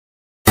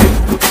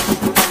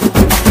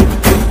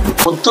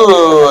முத்து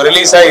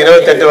release ஆகி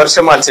 28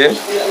 வருஷமாச்சு.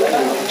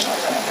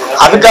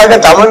 அதுக்காக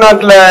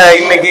தமிழ்நாட்டில்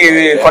இன்னைக்கு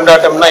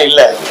கொண்டாட்டம்னா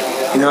இல்லை.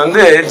 இது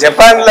வந்து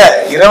ஜப்பான்ல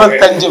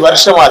 25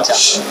 வருஷம் ஆச்சு.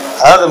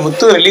 அதாவது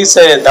முத்து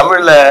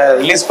தமிழ்ல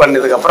ரிலீஸ்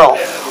பண்ணதுக்கு அப்புறம்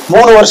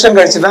 3 வருஷம்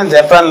கழிச்சு தான்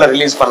ஜப்பான்ல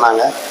ரிலீஸ்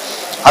பண்ணாங்க.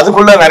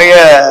 அதுக்குள்ள நிறைய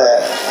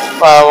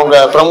அவங்க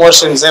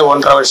ப்ரமோஷன்ஸே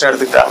 1.5 வருஷம்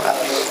எடுத்துக்கிட்டாங்க.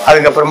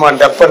 அதுக்கப்புறமா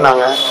டப்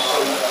பண்ணாங்க.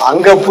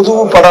 அங்க புது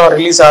படம்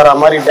ரிலீஸ் ஆகிற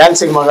மாதிரி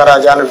டான்சிங்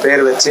மகாராஜான்னு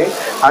பேர் வச்சு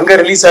அங்க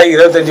ரிலீஸ் ஆகி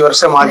 25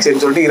 வருஷம்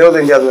ஆச்சுன்னு சொல்லிட்டு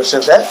 25வது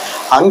வருஷத்தை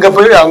அங்க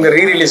போய் அவங்க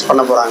ரீரிலீஸ்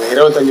பண்ண போறாங்க.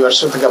 25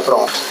 வருஷத்துக்கு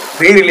அப்புறம்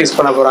ரீரிலீஸ்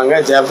பண்ண போறாங்க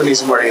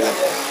ஜாப்பனீஸ் மொழியில.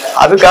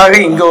 அதுக்காக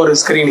இங்க ஒரு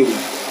ஸ்கிரீனிங்.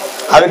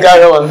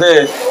 அதுக்காக வந்து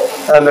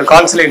அந்த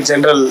கான்சுலேட்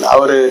ஜெனரல்,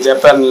 அவர்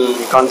ஜப்பான்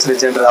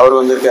கான்சுலேட் ஜெனரல் அவர்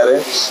வந்திருக்காரு.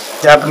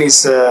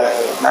 ஜாப்பனீஸ்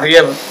நிறைய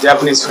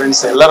ஜாப்பனீஸ்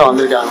ஃப்ரெண்ட்ஸ் எல்லாரும்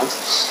வந்திருக்காங்க.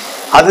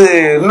 அது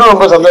இன்னும்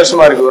ரொம்ப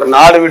சந்தோஷமா இருக்கு. ஒரு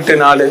நாடு விட்டு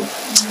நாடு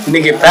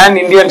இன்னைக்கு பேன்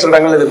இந்தியான்னு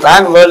சொல்றாங்க, இது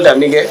பேன் வேர்ல்டு.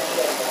 அன்னைக்கு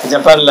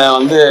ஜப்பான்ல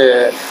வந்து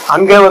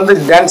அங்க வந்து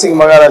டான்சிங்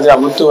மகாராஜா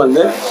முத்து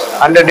வந்து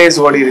 100 days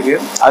ஓடி இருக்கு.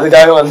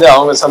 அதுக்காக வந்து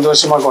அவங்க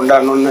சந்தோஷமா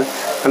கொண்டாடணும்னு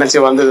நினைச்சு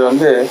வந்தது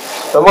வந்து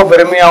ரொம்ப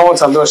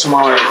பெருமையாகவும்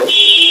சந்தோஷமாகவும் இருக்கு.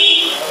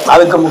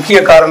 அதுக்கு முக்கிய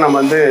காரணம்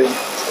வந்து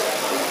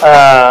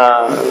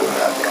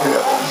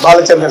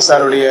பாலச்சந்தர்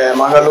சாருடைய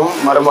மகளும்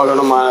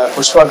மருமகனும்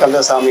புஷ்பா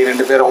கந்தசாமி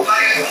 2 பேரும்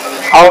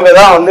அவங்க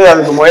தான் வந்து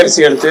அதுக்கு முயற்சி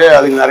எடுத்து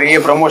அதுக்கு நிறைய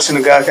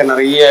ப்ரமோஷனுக்காக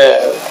நிறைய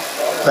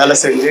வேலை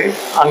செஞ்சு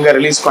அங்கே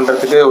ரிலீஸ்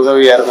பண்ணுறதுக்கு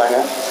உதவியாக இருந்தாங்க.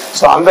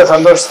 ஸோ அந்த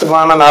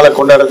சந்தோஷமான நாளை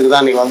கொண்டாடுறதுக்கு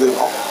தான் இன்னைக்கு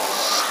வந்திருக்கோம்.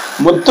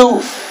 முத்து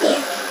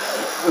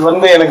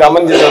வந்து எனக்கு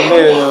அமைஞ்சது வந்து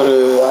ஒரு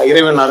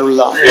இறைவன்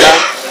அருள் தான். ஏன்னா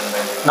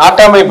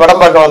நாட்டாமை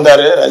படம் பார்க்க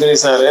வந்தார் ரஜினி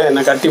சார்.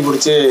 என்னை கட்டி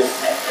பிடிச்சி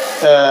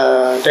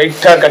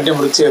டைட்டாக கட்டி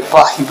பிடிச்சி,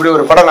 எப்பா இப்படி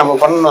ஒரு படம் நம்ம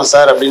பண்ணணும்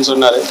சார் அப்படின்னு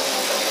சொன்னார்.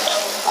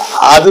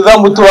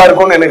 அதுதான் முத்துவா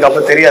இருக்கும்னு எனக்கு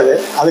அப்போ தெரியாது.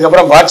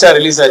 அதுக்கப்புறம் பாட்ஷா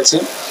ரிலீஸ் ஆச்சு.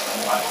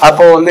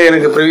 அப்போ வந்து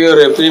எனக்கு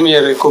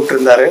ப்ரீமியர்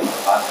கூப்பிட்டுருந்தாரு.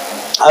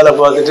 அதில்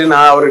பார்த்துட்டு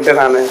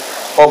நான்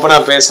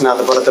ஓப்பனாக பேசினேன்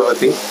அந்த படத்தை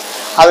பற்றி.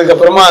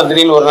 அதுக்கப்புறமா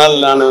திடீர்னு ஒரு நாள்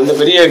நான் வந்து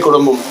பெரிய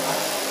குடும்பம்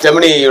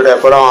ஜெமினியோட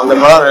படம், அந்த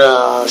படம்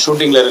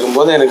ஷூட்டிங்கில்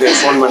இருக்கும்போது எனக்கு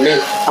ஃபோன் பண்ணி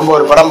நம்ம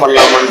ஒரு படம்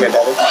பண்ணலாமான்னு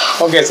கேட்டார்.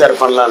 ஓகே சார்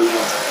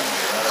பண்ணலான்னு.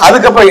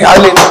 அதுக்கப்புறம்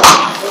அதில்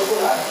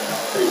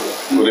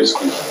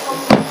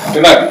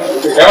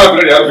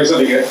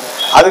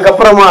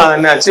அதுக்கப்புறமா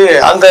என்னாச்சு,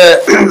 அந்த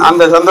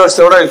அந்த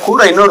சந்தோஷத்தோட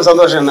கூட இன்னொரு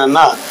சந்தோஷம்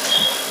என்னன்னா,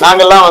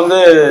 நாங்கள்லாம் வந்து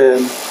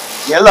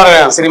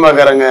எல்லாரும்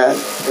சினிமாக்காரங்க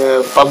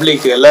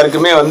பப்ளிக்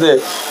எல்லாருக்குமே வந்து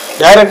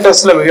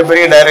டைரக்டர்ஸ்ல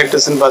மிகப்பெரிய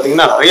டைரக்டர்ஸ்ன்னு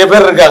பார்த்தீங்கன்னா நிறைய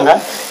பேர் இருக்காங்க.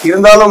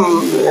 இருந்தாலும்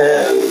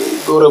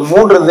ஒரு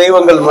 3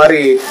 தெய்வங்கள்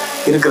மாதிரி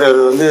இருக்கிறவர்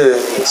வந்து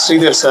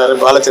Sridhar sir,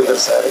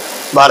 Balachander sir,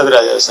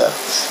 Bharathiraja sir.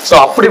 So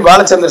அப்படி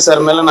பாலச்சந்தர்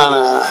சார் மேலே நான்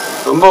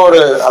ரொம்ப ஒரு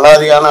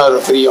அலாதியான ஒரு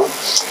பிரியம்.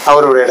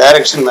 அவருடைய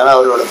டைரக்ஷன் மேலே,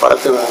 அவரோட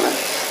படத்து மேலே.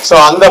 ஸோ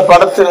அந்த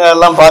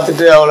படத்துலாம்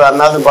பார்த்துட்டு அவர்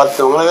அண்ணாந்து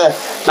பார்த்துட்டவங்கள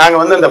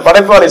நாங்கள் வந்து இந்த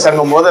படைப்பாளி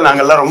சங்கம் போது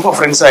நாங்கள்லாம் ரொம்ப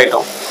ஃப்ரெண்ட்ஸ்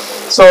ஆகிட்டோம்.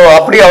 ஸோ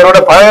அப்படி அவரோட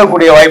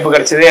பழகக்கூடிய வாய்ப்பு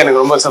கிடைச்சதே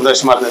எனக்கு ரொம்ப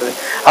சந்தோஷமா இருந்தது.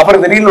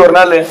 அப்புறம் திடீர்னு ஒரு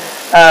நாள்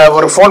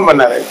ஒரு ஃபோன்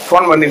பண்ணாரு.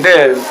 ஃபோன் பண்ணிட்டு,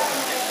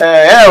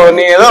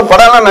 நீ ஏதோ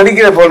படம்லாம்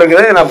நடிக்கிற போல்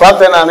இருக்குது, நான்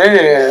பார்த்தேன். நான்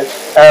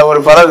ஒரு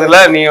படத்துல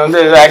நீ வந்து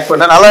ஆக்ட்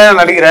பண்ண நல்லா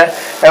நடிக்கிற,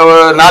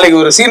 நாளைக்கு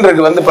ஒரு சீன்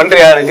இருக்கு வந்து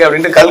பண்றியா எனக்கு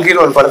அப்படின்ட்டு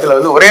கல்கின்னு ஒரு படத்துல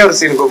வந்து ஒரே ஒரு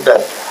சீன்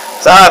கூப்பிட்டாரு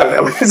சார்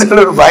அப்படின்னு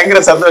சொல்லி ஒரு பயங்கர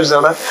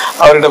சந்தோஷத்தோட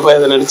அவர்கிட்ட போய்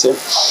அதை நடிச்சேன்.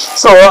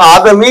 ஸோ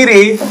அதை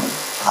மீறி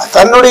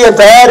தன்னுடைய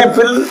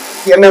தயாரிப்பில்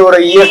என்னை ஒரு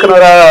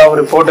இயக்குனராக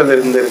அவர் போட்டது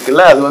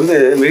இருக்குல்ல, அது வந்து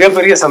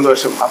மிகப்பெரிய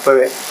சந்தோஷம்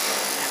அப்பவே.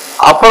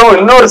 அப்புறம்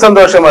இன்னொரு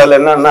சந்தோஷம் அதில்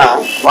என்னன்னா,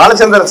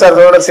 பாலச்சந்தர்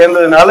சாரோட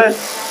சேர்ந்ததுனால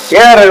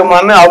ஏஆர்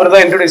ரஹ்மான் அவர்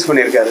தான் இன்ட்ரடியூஸ்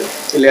பண்ணியிருக்காரு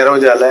இல்லையா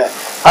ரோஜால.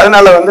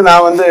 அதனால வந்து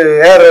நான் வந்து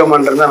ஏஆர்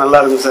ரஹ்மான் இருந்தால் நல்லா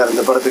இருக்கும் சார்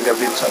இந்த படத்துக்கு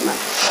அப்படின்னு சொன்னேன்.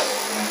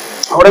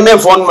 உடனே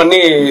ஃபோன் பண்ணி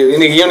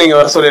இன்னைக்கு ஈவினிங்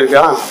வர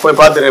சொல்லியிருக்கான், போய்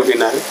பார்த்துரு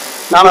அப்படின்னாரு.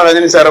 நானும்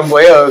ரஜினி சாரும்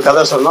போய்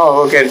கதை சொன்னோம்,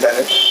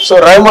 ஓகேன்ட்டாரு. ஸோ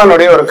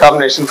ரஹ்மானுடைய ஒரு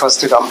காம்பினேஷன்,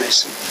 ஃபர்ஸ்ட்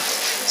காம்பினேஷன்.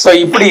 ஸோ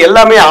இப்படி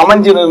எல்லாமே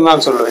அமைஞ்சிருன்னு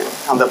தான் சொல்லுவேன்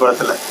அந்த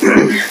படத்துல.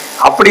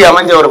 அப்படி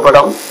அமைஞ்ச ஒரு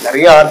படம்.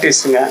 நிறைய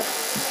ஆர்டிஸ்டுங்க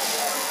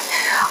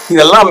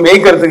இதெல்லாம்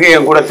மேய்க்கிறதுக்கு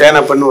என் கூட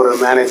தேனப்பன்னு ஒரு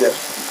மேனேஜர்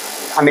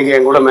அன்னைக்கு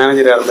என் கூட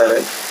மேனேஜராக இருந்தார்.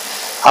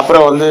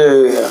 அப்புறம் வந்து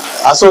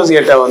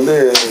அசோசியேட்டா வந்து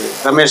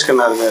ரமேஷ்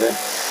கண்ணா இருந்தார்.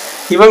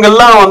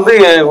 இவங்கெல்லாம் வந்து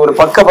ஒரு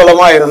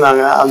பக்கபலமாக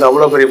இருந்தாங்க அந்த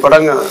அவ்வளோ பெரிய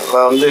படங்கள்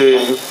வந்து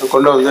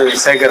கொண்டு வந்து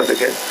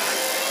சேர்க்கறதுக்கு.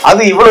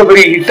 அது இவ்வளோ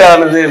பெரிய ஹிட்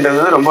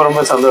ஆனதுன்றது ரொம்ப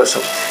ரொம்ப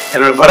சந்தோஷம்.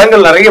 என்னோட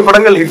படங்கள் நிறைய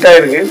படங்கள் ஹிட்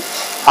ஆயிருக்கு.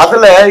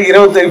 அதுல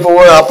 20 இப்போ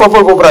அப்பப்போ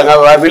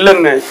கூப்பிடுறாங்க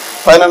வில்லன்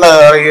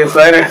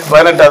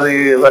 18வது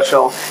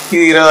வருஷம்,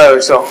 இது 20வது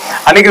வருஷம்.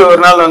 அன்னைக்கு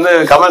ஒரு நாள் வந்து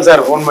கமல்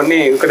சார் ஃபோன் பண்ணி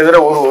கிட்டத்தட்ட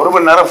ஒரு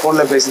மணி நேரம்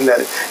ஃபோன்ல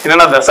பேசியிருந்தாரு.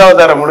 என்னன்னா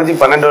தசாவதாரம் முடிஞ்சு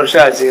 12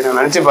 வருஷம் ஆச்சு. நான்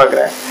நினைச்சு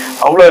பாக்குறேன்,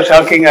 அவ்வளோ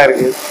ஷாக்கிங்கா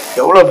இருக்கு.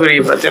 எவ்வளோ பெரிய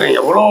பிரச்சனை,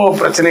 எவ்வளோ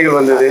பிரச்சனைகள்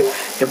வந்தது,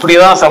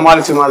 எப்படிதான்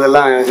சமாளிச்சுமா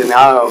அதெல்லாம் எனக்கு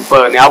இப்போ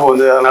ஞாபகம்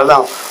வந்து. அதனால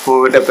தான்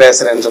உங்ககிட்ட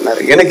பேசுறேன்னு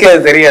சொன்னாரு. எனக்கே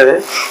அது தெரியாது.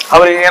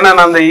 அவர் ஏன்னா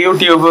நான் அந்த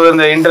யூடியூப்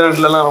இந்த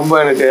இன்டர்நெட்லலாம் ரொம்ப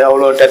எனக்கு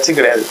அவ்வளோ டச்சு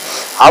கிடையாது.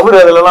 அவர்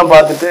அதிலலாம்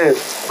பார்த்துட்டு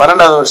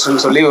 12வது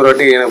வருஷம்னு சொல்லி ஒரு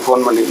வாட்டி எனக்கு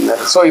ஃபோன்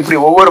பண்ணியிருந்தார். ஸோ இப்படி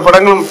ஒவ்வொரு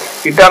படங்களும்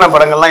ஹிட்டான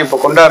படங்கள்லாம் இப்போ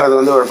கொண்டாடுறது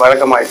வந்து ஒரு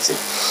பழக்கமாயிடுச்சு.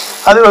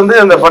 அது வந்து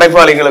அந்த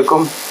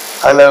படைப்பாளிகளுக்கும்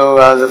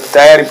அதில்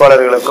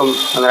தயாரிப்பாளர்களுக்கும்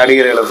அந்த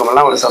நடிகர்களுக்கும்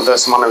எல்லாம் ஒரு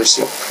சந்தோஷமான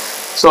விஷயம்.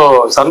 ஸோ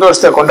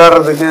சந்தோஷத்தை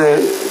கொண்டாடுறதுக்கு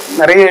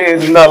நிறைய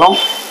இருந்தாலும்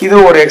இது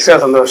ஒரு எக்ஸ்ட்ரா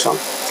சந்தோஷம்.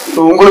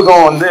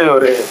 உங்களுக்கும் வந்து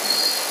ஒரு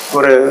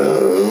ஒரு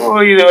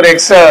இது ஒரு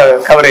எக்ஸ்ட்ரா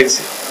கவரேஜ்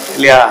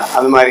இல்லையா,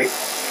 அது மாதிரி.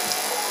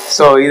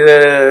 ஸோ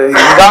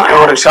இதுதான்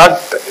ஒரு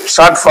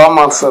ஷார்ட் ஃபார்ம்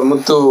ஆஃப்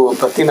முத்து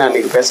பற்றி நான்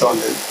இன்னைக்கு பேச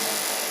வந்தது.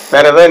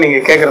 வேற ஏதாவது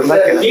நீங்கள் கேட்குறதா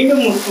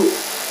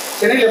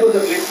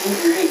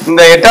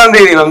இந்த 8ஆம்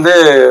தேதி வந்து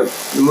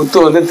முத்து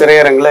வந்து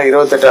திரையரங்கில்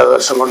 28வது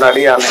வருஷம்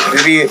கொண்டாடி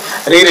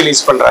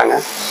ரீரிலீஸ் பண்ணுறாங்க.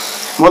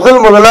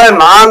 முதல்ல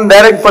நான்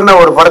டைரக்ட் பண்ண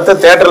ஒரு படத்தை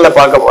தேட்டரில்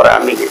பார்க்க போகிறேன்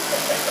அன்னைக்கு.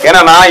 ஏன்னா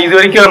நான் இது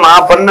வரைக்கும்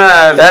நான்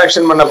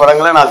டைரக்ஷன் பண்ண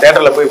படங்களை நான்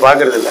தேட்டரில் போய்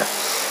பார்க்கறது இல்லை.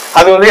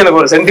 அது வந்து எனக்கு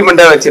ஒரு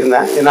சென்டிமெண்ட்டாக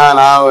வச்சுருந்தேன். ஏன்னா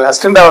நான்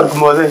அசிஸ்டண்டாக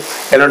இருக்கும்போது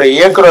என்னோட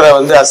இயக்குனரை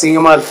வந்து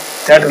அசிங்கமாக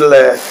தேட்டரில்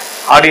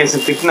ஆடியன்ஸு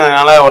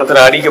திட்டினதுனால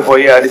ஒருத்தரை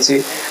அடித்து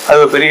அது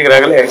ஒரு பெரிய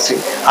கிரகலை ஆயிடுச்சு.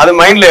 அது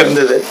மைண்டில்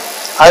இருந்தது.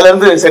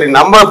 அதுலேருந்து சரி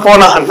நம்ம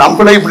போனால்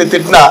நம்மளே இப்படி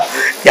திட்டினா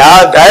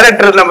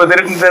டைரக்டர் நம்ம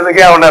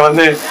திட்டுறதுக்கே அவனை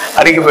வந்து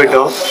அடிக்க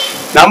போயிட்டோம்,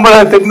 நம்மளை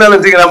திட்டினாலும்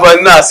வச்சுக்க நம்ம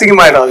இன்னும்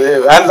அசிங்கமாயிடும், அது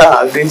வேண்டாம்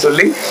அப்படின்னு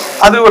சொல்லி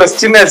அது ஒரு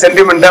சின்ன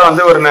சென்டிமெண்ட்டாக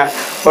வந்து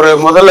ஒரு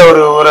முதல்ல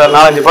ஒரு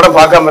 4-5 படம்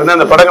பார்க்காம இருந்தேன்.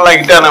 அந்த படங்கள்லாம்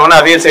ஹிட் ஆனவொன்னே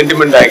அதே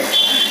சென்டிமெண்ட் ஆகிடுச்சு.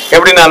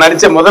 எப்படி நான்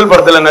நடித்த முதல்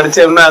படத்தில்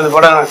நடித்தேன்னா அந்த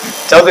படம்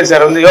சௌத்ரி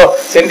சார் வந்து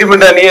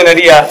சென்டிமெண்ட்டா நீயே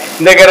நடியா,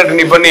 இந்த கேரக்டர்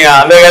நீ பண்ணியா,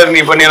 அந்த கேரக்டர்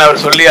நீ பண்ணியான்னு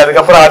அவர் சொல்லி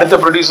அதுக்கப்புறம் அடுத்த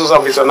ப்ரொடியூசர்ஸ்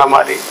அப்படி சொன்ன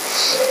மாதிரி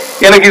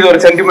எனக்கு இது ஒரு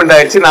சென்டிமெண்ட்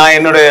ஆயிடுச்சு. நான்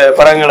என்னுடைய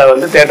படங்களை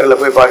வந்து தேட்டரில்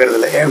போய் பார்க்கறது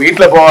இல்லை. என்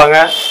வீட்டில் போவாங்க,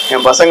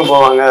 என் பசங்க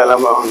போவாங்க,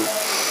 அதெல்லாம் போவாங்க.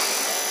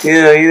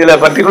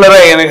 இதில்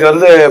பர்டிகுலராக எனக்கு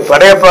வந்து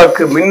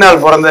படையப்பாவுக்கு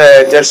முன்னால் பிறந்த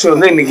ஜட்ஜ்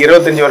வந்து இன்னைக்கு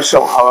 25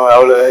 வருஷம்,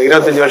 அவளுக்கு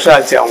 25 வருஷம்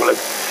ஆச்சு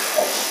அவங்களுக்கு.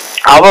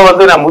 அவன்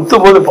வந்து நான் முத்து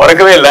போது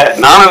பிறக்கவே இல்லை.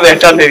 நானும் அந்த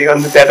 8ஆம் தேதி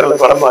வந்து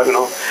தேட்டரில் படம்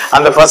பார்க்கணும்,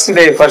 அந்த ஃபர்ஸ்ட்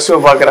ஷோ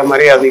பார்க்குற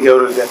மாதிரி அன்றைக்கி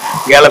ஒரு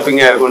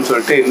கேலப்பிங்காக இருக்கும்னு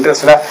சொல்லிட்டு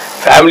இன்ட்ரெஸ்டாக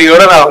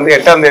ஃபேமிலியோடு நான் வந்து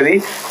 8ஆம் தேதி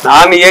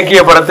நான்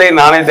இயக்கிய படத்தை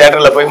நானே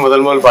தேட்டரில் போய்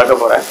முதல்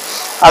பார்க்க போகிறேன்.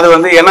 அது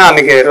வந்து ஏன்னா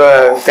அன்றைக்கி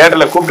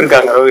தேட்டரில்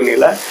கூப்பிட்டுருக்காங்க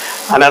ரோகிணியில்,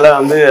 அதனால்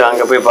வந்து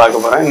அங்கே போய்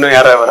பார்க்க போகிறேன். இன்னும்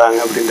யாராவது வராங்க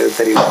அப்படின்றது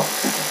தெரியல.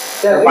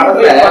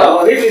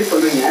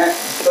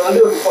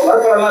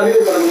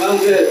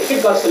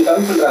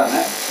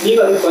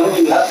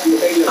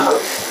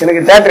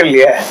 எனக்கு தேட்டர்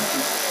இல்லையே,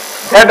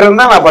 தேட்டர்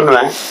இருந்தா நான்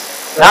பண்ணுவேன்.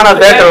 நானா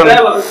தேட்டர்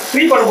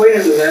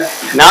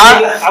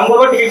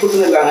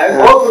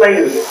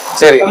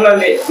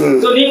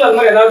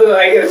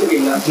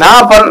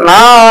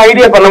நான்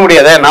ஐடியா பண்ண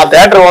முடியாது. நான்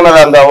தேட்டர்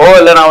ஓனரா இருந்தாவோ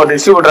இல்ல நான் ஒரு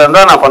டிஸ்ட்ரிபியூட்டரா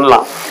இருந்தா நான்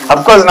பண்ணலாம்.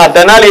 அப்கோர்ஸ் நான்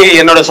தெனாலி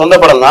என்னோட சொந்த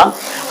படம் தான்,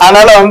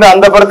 அதனால வந்து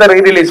அந்த படத்தை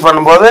ரீரிலீஸ்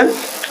பண்ணும்போது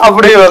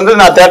அப்படி வந்து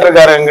நான்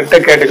தேட்டருக்காரங்கிட்ட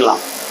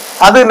கேட்டுக்கலாம்.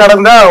 அது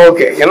நடந்தா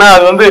ஓகே, ஏன்னா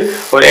அது வந்து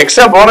ஒரு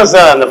எக்ஸ்ட்ரா போனஸ்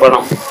தான் அந்த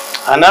படம்.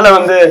 அதனால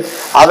வந்து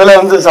அதுல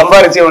வந்து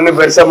சம்பாரிச்சு ஒன்றும்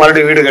பெருசா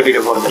மறுபடியும் வீடு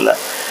கட்டிட்டு போறது இல்லை.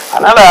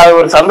 அதனால அது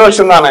ஒரு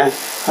சந்தோஷம் தானே.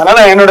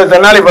 அதனால என்னோட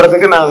தென்னாலி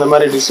படத்துக்கு நான் அந்த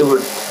மாதிரி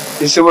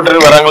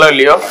டிஸ்ட்ரிபியூட்டர் வராங்களோ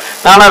இல்லையோ,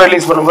 நானா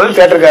ரிலீஸ் பண்ணும்போது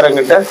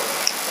தேட்டருக்காரங்கிட்ட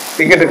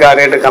டிக்கெட்டுக்கு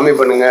ரேட்டு கம்மி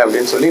பண்ணுங்க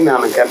அப்படின்னு சொல்லி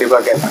நான் கண்டிப்பா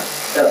கேட்பேன்.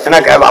 ஏன்னா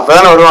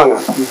அப்பதானே வருவாங்க.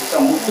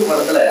 முத்து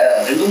படத்துல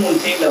 2-3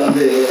 சீன்ல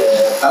வந்து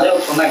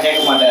தலைவர் சொன்னா கேட்க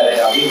மாட்டாரு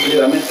அப்படின்னு சொல்லி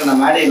ரமேஷ்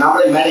மேடை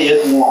நாமளே மேடை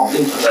ஏத்துவோம்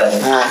அப்படின்னு சொல்றாரு.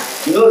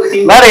 இன்னொரு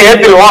சீன் மேடை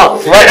ஏத்திடுவோம்,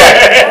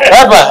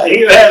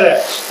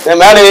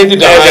 மேடை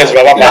ஏத்திட்டோம்.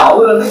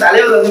 அவர் வந்து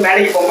தலைவர் வந்து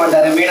மேடைக்கு போக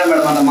மாட்டாரு, மீனா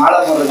மேடம் அந்த மாலை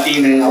போடுற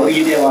சீன்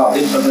அவர்கிட்டே வா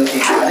அப்படின்னு சொல்ற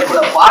சீன். அதே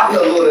போல பாட்டுல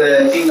வந்து ஒரு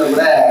சீன்ல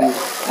கூட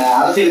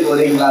அரசியலுக்கு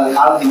வருவீங்களா, அது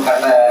காலத்தின்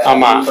கட்ட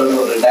சொல்ற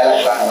ஒரு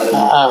டைலாக்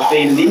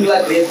வருது. நீங்களா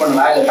கிரியேட்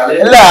பண்ணா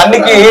இல்ல?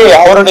 அன்னைக்கு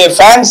அவருடைய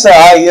ஃபேன்ஸ்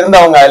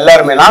இருந்தவங்க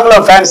எல்லாருமே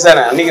நாங்களும் ஃபேன்ஸ்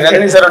தானே, அன்னைக்கு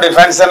ரஜினி சாருடைய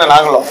ஃபேன்ஸ் தானே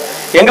நாங்களும்.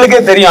 எங்களுக்கே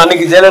தெரியும்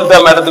அன்னைக்கு ஜெயலலிதா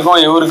மேடத்துக்கும்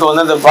இவருக்கு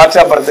வந்து அந்த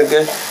பாட்ஷா படத்துக்கு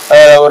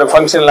ஒரு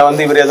ஃபங்க்ஷன்ல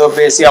வந்து இவர் ஏதோ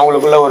பேசி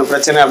அவங்களுக்குள்ள ஒரு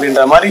பிரச்சனை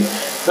அப்படின்ற மாதிரி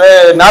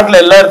நாட்டுல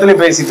எல்லா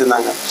இடத்துலயும் பேசிட்டு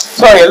இருந்தாங்க.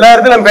 ஸோ எல்லா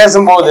இடத்துலயும்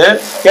பேசும்போது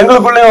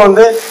எங்களுக்குள்ளயும்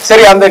வந்து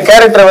சரி அந்த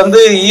கேரக்டரை வந்து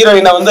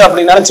ஹீரோயினை வந்து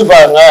அப்படி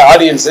நினைச்சுப்பாங்க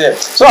ஆடியன்ஸு,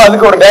 ஸோ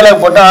அதுக்கு ஒரு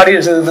டைலாக் போட்டு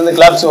ஆடியன்ஸ் வந்து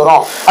கிளாப்ஸ்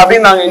வரும்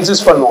அப்படின்னு நாங்க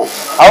இன்சிஸ்ட் பண்ணுவோம்.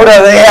 அவரு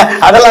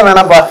அதெல்லாம்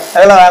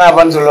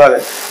வேணாப்பான்னு சொல்லுவாரு.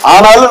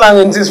 ஆனாலும் நாங்க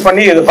இன்சிஸ்ட்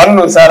பண்ணி இது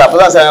பண்ணணும் சார்,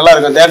 அப்பதான் சார் நல்லா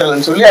இருக்கும்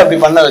தேட்டர்லன்னு சொல்லி அப்படி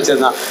பண்ண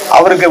வச்சிருந்தோம்.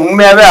 அவருக்கு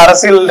உண்மையாவே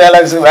அரசியல்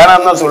டைலாக்ஸ்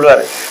வேணாம்னு தான்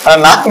சொல்லுவாரு.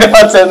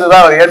 நாங்க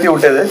சேர்ந்துதான் அவர் ஏற்றி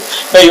விட்டது,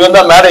 இவன்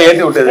தான் மேடை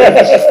ஏற்றி விட்டது.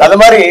 அது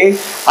மாதிரி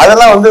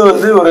அதெல்லாம் வந்து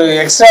ஒரு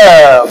extra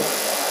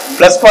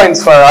plus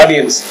points for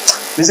audience,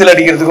 whistle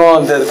அடிக்கிறதுக்கும்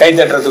இந்த கை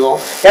தட்டுறதுக்கும்.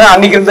 ஏன்னா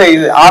அன்னைக்கு இருந்த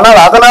இது. ஆனால்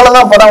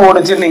அதனாலதான் படம்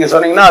ஓடுச்சுன்னு நீங்க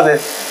சொன்னீங்கன்னா அது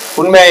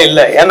உண்மையே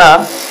இல்லை. ஏன்னா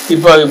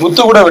இப்போ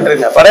முத்து கூட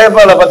விட்டுருங்க,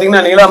 படையப்பாவில்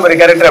பார்த்தீங்கன்னா நீலாம்பரி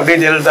கேரக்டர் அப்படியே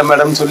ஜெயலலிதா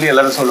மேடம் சொல்லி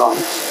எல்லாரும் சொல்லுவாங்க.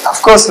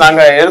 அஃப்கோர்ஸ்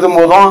நான் எழுதும்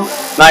போதும்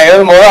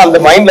அந்த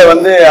மைண்ட்ல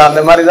வந்து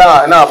அந்த மாதிரி தான்.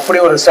 ஏன்னா அப்படி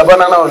ஒரு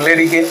ஸ்டெபனான ஒரு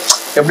லேடிக்கு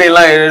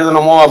எப்படியெல்லாம்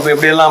எழுதணுமோ அப்போ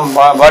எப்படியெல்லாம்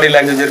பாடி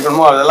லாங்குவேஜ்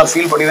இருக்கணுமோ அதெல்லாம்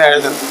ஃபீல் பண்ணி தான்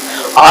எழுதணும்.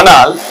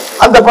 ஆனால்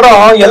அந்த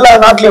படம் எல்லா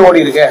நாட்டிலையும்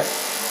ஓடி இருக்கு.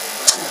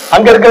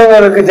 அங்க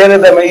இருக்கிறவங்களுக்கு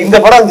ஜெயலலிதா. இந்த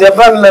படம்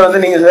ஜப்பான்ல வந்து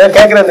நீங்க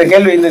கேட்கிற அந்த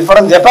கேள்வி, இந்த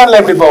படம் ஜப்பான்ல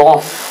எப்படி போகும்,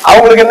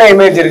 அவங்களுக்கு என்ன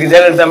இமேஜ் இருக்கு,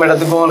 ஜெயலலிதா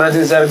மேடத்துக்கும்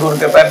ரஜினி சாருக்கும்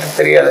இருக்க பேட்டர்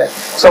தெரியாது.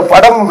 ஸோ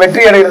படம்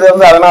வெற்றி அடைகிறது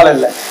வந்து அதனால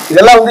இல்லை,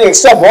 இதெல்லாம் வந்து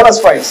எக்ஸ்ட்ரா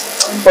போனஸ் பாயிண்ட்ஸ்.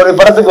 ஒரு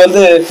படத்துக்கு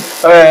வந்து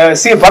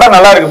படம்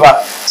நல்லா இருக்குப்பா,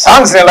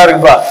 சாங்ஸ் நல்லா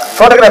இருக்குப்பா,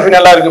 போட்டோகிராஃபி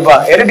நல்லா இருக்குப்பா,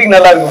 எடிட்டிங்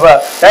நல்லா இருக்குப்பா,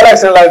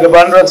 டைலாக்ஸ் நல்லா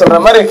இருக்குப்பான்னு சொல்ற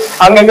மாதிரி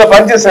அங்கங்க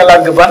பஞ்சஸ் நல்லா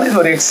இருக்குப்பான்னு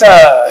இது ஒரு எக்ஸ்ட்ரா.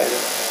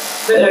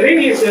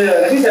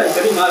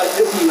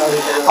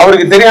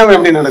 அவருக்கு தெரியாம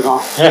எப்படி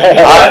நடக்கும்?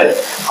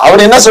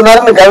 அவர் என்ன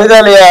சொன்னாருன்னு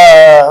கவிதாலய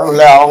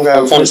உள்ள அவங்க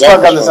புஷ்பா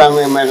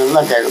கந்தசாமி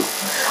தான் கேட்கணும்.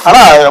 ஆனா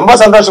ரொம்ப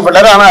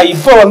சந்தோஷப்பட்டாரு. ஆனா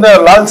இப்போ வந்து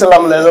லால்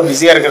சலாம்ல ஏதோ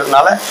பிஸியா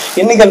இருக்கிறதுனால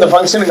இன்னைக்கு அந்த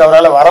ஃபங்க்ஷனுக்கு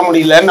அவரால் வர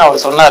முடியலன்னு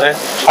அவர் சொன்னாரு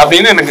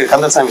அப்படின்னு எனக்கு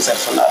கந்தசாமி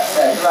சார் சொன்னார்.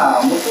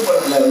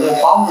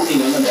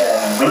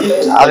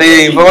 அது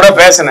இப்ப கூட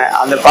பேசினேன்.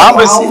 அந்த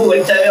பாம்பு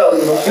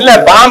இல்ல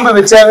பாம்பு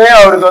வச்சாவே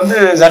அவருக்கு வந்து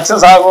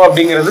சக்சஸ் ஆகும்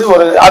அப்படிங்கிறது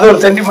அது ஒரு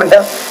சென்டிமெண்டா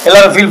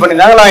எல்லாரும் ஃபீல்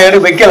பண்ணிருந்தாங்க. நான்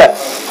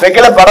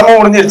வைக்கல படமும்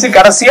முடிஞ்சிருச்சு.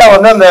 கடைசியா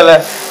வந்து அந்த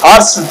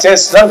ஹார்ஸ்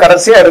சேஸ் தான்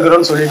கடைசியா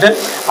இருக்கிறோம்னு சொல்லிட்டு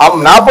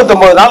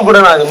 49 நாள் கூட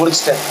நான் இது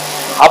முடிச்சிட்டேன்.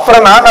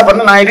 அப்புறம் நான் என்ன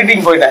பண்ணேன், நான்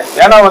எடிட்டிங் போயிட்டேன்.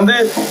 ஏன்னா வந்து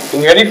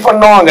இங்க எடிட்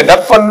பண்ணோம், அங்க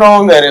டப் பண்ணோம்,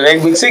 இங்க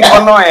மிக்சிங்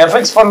பண்ணோம்,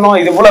 எஃபெக்ட்ஸ் பண்ணோம்,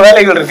 இது போல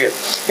வேலைகள் இருக்கு.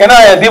 ஏன்னா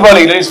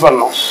தீபாவளி ரிலீஸ்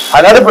பண்ணோம்.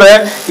 அதனால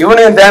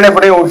இவனையும்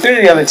தேனைப்படியும் விட்டு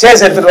அந்த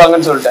சேஸ் எடுத்துட்டு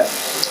வாங்கன்னு சொல்லிட்டேன்.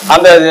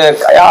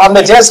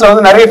 அந்த சேஸ்ல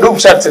வந்து நிறைய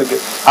டூப் ஷாட்ஸ் இருக்கு,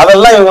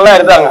 அதெல்லாம் இவங்க எல்லாம்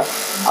எடுத்தாங்க.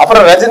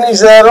 அப்புறம் ரஜினி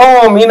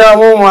சாரும்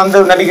மீனாவும் வந்து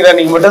நடிக்கிற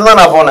அன்னைக்கு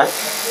மட்டும்தான் நான் போனேன்.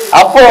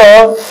 அப்போ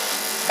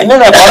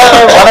என்னென்ன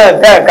படம்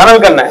கனவு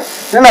கண்ணேன்,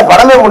 என்னென்ன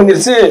படமே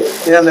முடிஞ்சிருச்சு,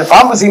 இது அந்த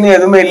பாம்பு சீனே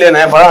எதுவுமே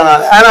இல்லைன்னு படம்.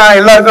 ஆனா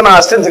எல்லாருக்கும் நான்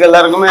அசிஸ்டன்ஸுக்கு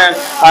எல்லாருக்குமே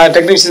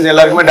டெக்னீஷியன்ஸ்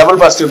எல்லாருக்குமே டபுள்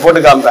பாசிட்டிவ்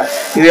போட்டு காமிப்பேன்.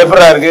 இது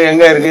எப்படா இருக்கு,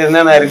 எங்க இருக்கு,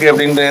 என்னென்ன இருக்கு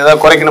அப்படின்ட்டு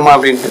ஏதாவது குறைக்கணுமா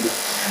அப்படின்ட்டு.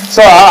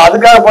 ஸோ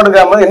அதுக்காக போட்டு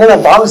காமிப்போது என்னென்ன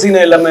பாம்பு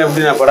சீனே எல்லாமே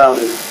எப்படின்னா படம்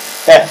வந்து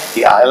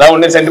அதெல்லாம்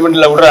ஒண்ணு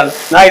சென்டிமெண்ட்ல விடுறான்.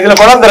 நான் இதுல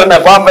படம்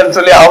தரேன் பாம்புன்னு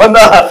சொல்லி அவன்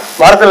தான்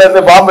மரத்துல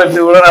இருந்து பாம்பு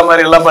எடுத்து விடுற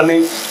மாதிரி எல்லாம் பண்ணி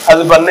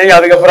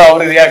அதுக்கப்புறம்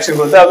அவருக்கு ரியாக்ஷன்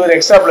கொடுத்து அது ஒரு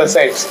எக்ஸ்ட்ரா பிளஸ்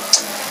ஆயிடுச்சு.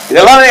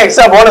 இதெல்லாம்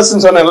எக்ஸ்ட்ரா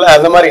போனஸ்ன்னு சொன்னேன்ல,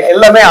 அந்த மாதிரி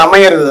எல்லாமே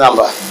அமையறது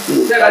தான்பா.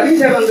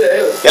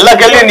 எல்லா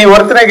கேள்வியும் நீ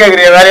ஒருத்தனே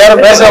கேக்குறிய, வேற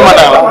யாரும் பேசவே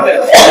மாட்டாங்களா?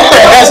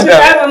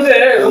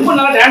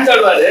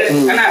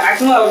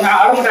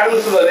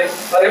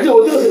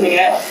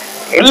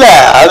 இல்ல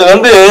அது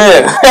வந்து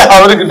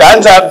அவருக்கு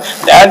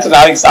டான்ஸ்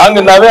நாளைக்கு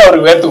சாங்குனாவே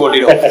அவருக்கு வேர்த்து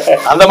கொட்டிடும்.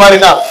 அந்த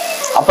மாதிரிதான்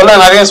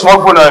அப்பெல்லாம் நிறைய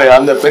ஸ்மோக் பண்ணுவாரு.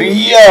 அந்த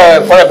பெரிய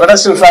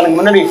பெடஸ்டல் ஃபேனுக்கு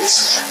முன்னாடி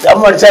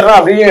தம் அடிச்சாருன்னா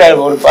அப்படியே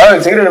ஒரு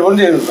சிகரெட்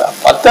புரிஞ்சு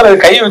பத்தல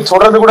கை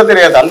சொல்றது கூட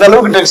தெரியாது, அந்த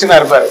அளவுக்கு டென்ஷனா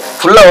இருப்பாரு.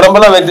 ஃபுல்லா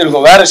உடம்பெல்லாம்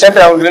வைத்திருக்கும். வேற ஷர்ட்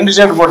அவருக்கு 2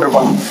 ஷர்ட்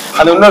போட்டிருப்பாங்க,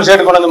 அந்த இன்னொரு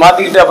ஷர்ட் கொண்டு வந்து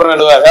மாத்திக்கிட்டு அப்புறம்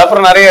நடுவாரு.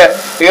 அப்புறம் நிறைய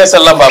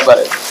ரிஹர்சல் எல்லாம்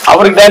பார்ப்பாரு.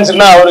 அவருக்கு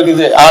டான்ஸ்னா அவருக்கு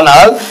இது.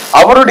 ஆனால்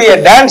அவருடைய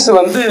டான்ஸ்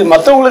வந்து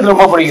மற்றவங்களுக்கு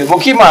ரொம்ப பிடிக்குது.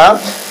 முக்கியமா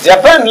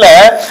ஜப்பான்ல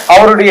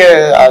அவருடைய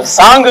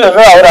சாங்கு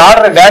அவர்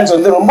ஆடுற டான்ஸ்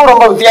வந்து ரொம்ப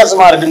ரொம்ப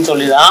வித்தியாசமா இருக்குன்னு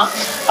சொல்லிதான்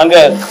அங்க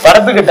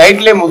படத்துக்கு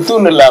டைட்டிலே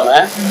முத்துன்னு இல்லாம,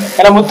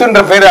 ஏன்னா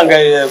முத்துன்ற பேர் அங்க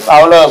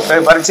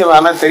அவ்வளவு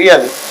பரிச்சயமான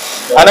தெரியாது,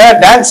 ஆனா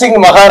டான்சிங்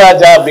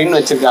மகாராஜா அப்படின்னு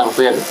வச்சிருக்காங்க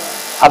பேரு.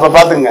 அப்ப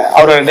பாத்துங்க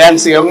அவரோட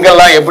டான்ஸ்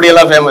எங்கெல்லாம் எப்படி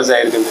எல்லாம் ஃபேமஸ்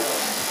ஆயிருக்குது.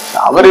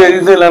 அவரு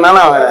இது இல்லைன்னா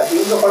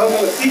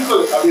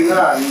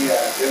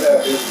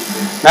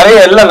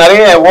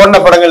நிறைய ஓடின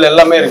படங்கள்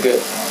எல்லாமே இருக்கு.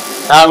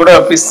 நான் கூட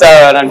பிஸ்தா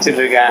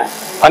நினைச்சிட்டு இருக்கேன்,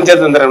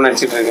 பஞ்சதந்திரம்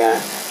நினைச்சிட்டு இருக்கேன்,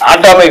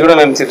 ஆட்டாமை கூட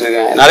நினைச்சிட்டு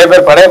இருக்கேன், நிறைய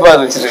பேர் படையப்பா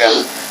நினைச்சிட்டு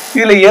இருக்காங்க.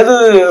 இதுல எது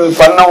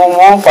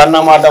பண்ணவோமோ பண்ண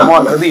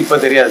மாட்டோமோன்றது இப்ப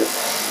தெரியாது.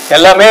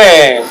 எல்லாமே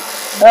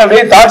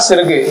அப்படியே தாட்ஸ்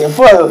இருக்கு.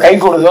 எப்போ அது கை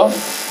கொடுதோ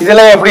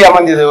இதெல்லாம் எப்படி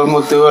அமைஞ்சது, ஒரு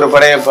முத்து, ஒரு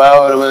படையப்பா,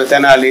 ஒரு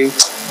தெனாலி,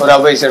 ஒரு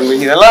அபய் சர்மி,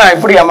 இதெல்லாம்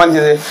எப்படி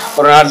அமைஞ்சது,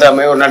 ஒரு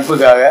நாட்டாமை, ஒரு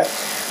நட்புக்காக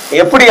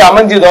எப்படி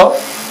அமைஞ்சதோ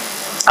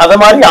அத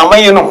மாதிரி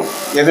அமையணும்.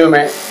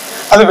 எதுவுமே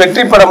அது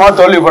வெற்றி படமா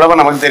தோல்வி படமா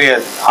நமக்கு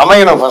தெரியாது,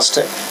 அமையணும் ஃபர்ஸ்ட்.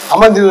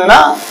 அமைஞ்சதுன்னா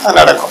அது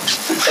நடக்கும்.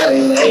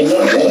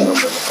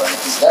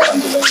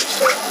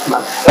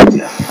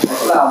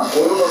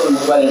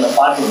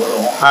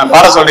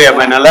 பாட சொல்றியா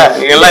என்னால?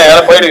 நீங்க எல்லாம்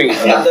யாரும் போயிருவீங்க.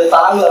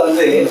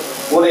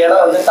 ஒரு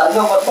இடம் வந்து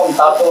தங்கப்பட்டம்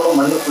தாத்தோடும்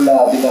மண்ணுக்குள்ள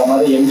அப்படிங்கிற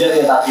மாதிரி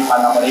எம்ஜிஆரை தாக்கி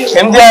பண்ண மாதிரி.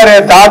 எம்ஜிஆரை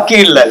தாக்கி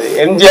இல்ல, அது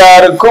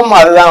எம்ஜிஆருக்கும்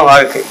அதுதான்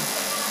வாழ்க்கை.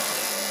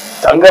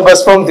 தங்க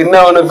பஸ்பம்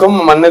தின்னவனுக்கும்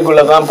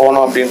மண்ணுக்குள்ளதான்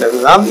போனோம்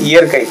அப்படின்றதுதான்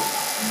இயற்கை.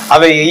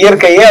 அதை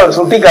இயற்கையே அவர்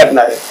சுட்டி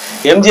காட்டினாரு.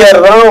 எம்ஜிஆர்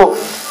தான்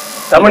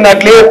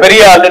தமிழ்நாட்டிலேயே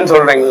பெரிய ஆளுன்னு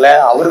சொல்றீங்கல்ல,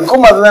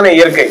 அவருக்கும் அதுதானே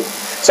இயற்கை.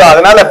 ஸோ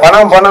அதனால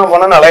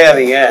பணம்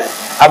அலையாதீங்க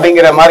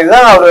அப்படிங்கிற மாதிரி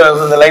தான் அவரு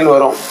அந்த லைன்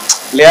வரும்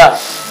இல்லையா?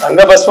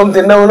 தங்க பஸ்பம்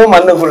தின்னவனும்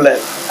மண்ணுக்குள்ள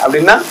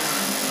அப்படின்னா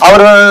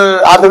அவரு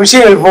அந்த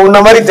விஷயம் இப்போ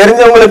உன்ன மாதிரி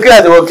தெரிஞ்சவங்களுக்கு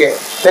அது ஓகே,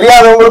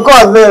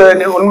 தெரியாதவங்களுக்கும் அது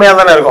உண்மையா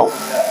தானே இருக்கும்.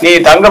 நீ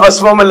தங்க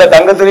பஸ்பம் இல்லை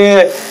தங்கத்திலேயே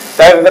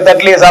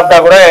தட்டிலேயே சாப்பிட்டா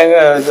கூட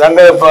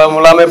தங்க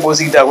முலாமே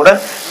பூசிக்கிட்டா கூட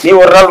நீ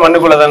ஒரு நாள்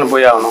மண்ணுக்குள்ளதானே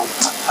போய் ஆகணும்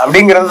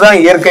அப்படிங்கிறது தான்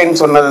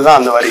இயற்கைன்னு சொன்னதுதான்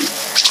அந்த வரி.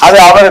 அது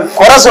அவர்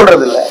குறை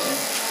சொல்றது இல்லை,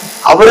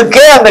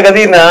 அவருக்கே அந்த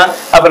கதின்னா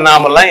அப்ப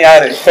நாமெல்லாம்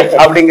யாரு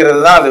அப்படிங்கிறது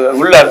தான் அது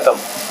உள்ள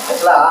அர்த்தம்.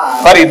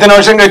 பாரு இத்தனை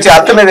வருஷம் கழிச்சு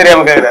அர்த்தமே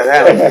தெரியாம கேக்குறாரு.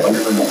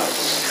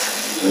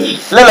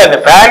 இல்ல இந்த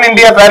பேன்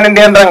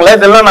இண்டியான்றாங்களே,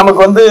 இதெல்லாம்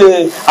நமக்கு வந்து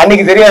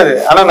அன்னைக்கு தெரியாது.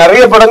 ஆனா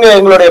நிறைய படங்கள்,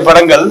 எங்களுடைய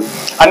படங்கள்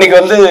அன்னைக்கு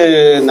வந்து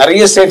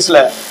நிறைய ஸ்டேட்ஸ்ல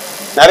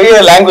நிறைய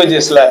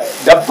லாங்குவேஜஸ்ல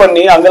டப்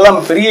பண்ணி அங்கெல்லாம்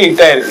பெரிய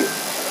ஹிட் ஆயிருக்கு.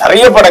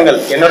 நிறைய படங்கள்,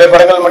 என்னுடைய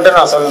படங்கள் மட்டும்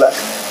நான் சொல்லல,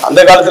 அந்த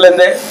காலத்துல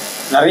இருந்தே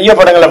நிறைய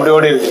படங்கள் அப்படி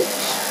ஓடி இருக்கு.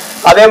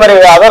 அதே மாதிரி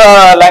அதர்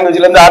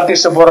லாங்குவேஜ்ல இருந்து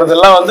ஆர்டிஸ்ட்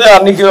போடுறதெல்லாம் வந்து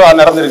அன்னைக்கும்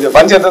நடந்திருக்கு.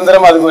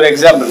 பஞ்சதந்திரம் அதுக்கு ஒரு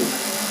எக்ஸாம்பிள்.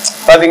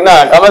 பாத்தீங்கன்னா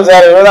கமல்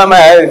சார் எழுதாம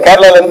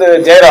கேரளால இருந்து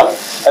ஜெயராம்,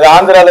 அது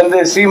ஆந்திரால இருந்து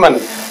ஸ்ரீமன்,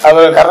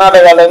 அப்புறம்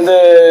கர்நாடகால இருந்து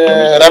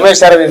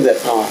ரமேஷ் அரவிந்த்,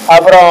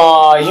 அப்புறம்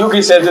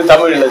யூகி சேர்த்து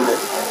தமிழ்ல இருந்து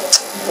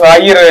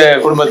ஐயர்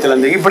குடும்பத்துல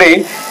இருந்து, இப்படி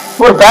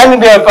ஒரு பேன்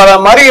இண்டியா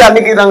படம் மாதிரி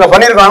அன்னைக்கு நாங்க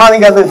பண்ணிருக்கோம். ஆனா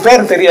நீங்க அது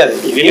பேர் தெரியாது,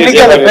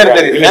 இன்னைக்கு அந்த பேர்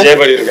தெரியுது.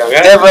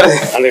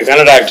 அந்த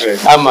கன்னட ஆக்டர்,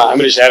 ஆமா,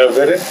 அமரீஷ்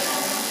பேரு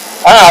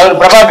அவர்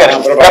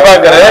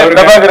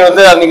பிரபாகர்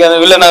வந்து அன்னைக்கு அந்த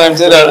வில்லனா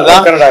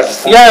நடிச்சதுதான்.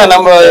 ஏன்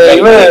நம்ம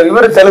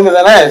இவரு தெலுங்கு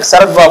தானே,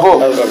 சரத் பாபு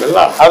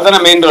அவர் தானே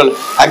மெயின் ரோல்.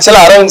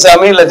 ஆக்சுவலா அரவிந்த்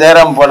சாமி இல்ல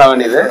ஜெயராம் போட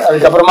வேண்டியது,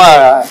 அதுக்கப்புறமா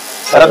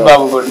சரத்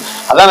பாபு போட்டு.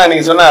 அதான் நான்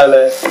நீங்க சொன்ன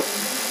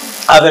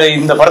அதுல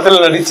இந்த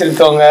படத்துல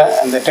நடிச்சிருக்கவங்க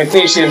அந்த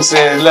டெக்னீஷியன்ஸ்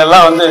இதுல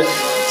எல்லாம் வந்து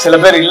சில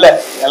பேர் இல்ல,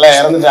 எல்லாம்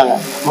இறந்துட்டாங்க.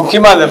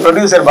 முக்கியமா அந்த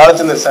ப்ரொடியூசர்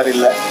பாலச்சந்தர் சார்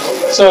இல்ல.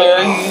 ஸோ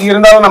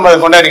இருந்தாலும் நம்ம அதை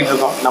கொண்டாடிட்டு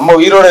இருக்கோம். நம்ம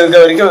உயிரோட இருக்க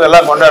வரைக்கும்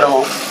இதெல்லாம்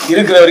கொண்டாடுவோம்,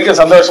 இருக்கிற வரைக்கும்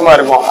சந்தோஷமா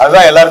இருப்போம்.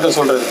 அதுதான் எல்லாருக்கும்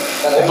சொல்றது.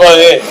 இப்போ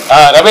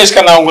ரமேஷ்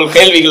கண்ணா உங்களுக்கு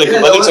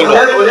கேள்விகளுக்கு பதில்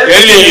சொல்றேன்.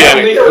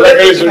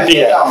 கேள்வி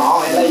சொல்லிட்டீங்க,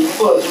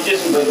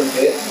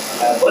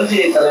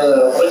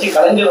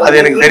 அது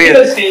எனக்கு தெரியும்.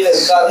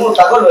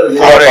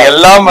 அவரை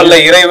எல்லாம் வல்ல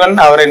இறைவன்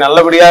அவரை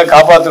நல்லபடியா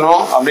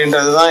காப்பாற்றணும்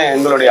அப்படின்றதுதான்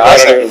எங்களுடைய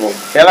ஆசை.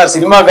 ஏன்னா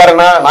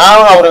சினிமாக்காரனா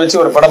நானும் அவரை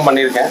வச்சு ஒரு படம்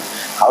பண்ணியிருக்கேன்.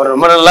 அவர்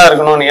ரொம்ப நல்லா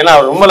இருக்கணும்னு, ஏன்னா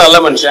அவர் ரொம்ப நல்ல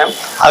மனுஷன்.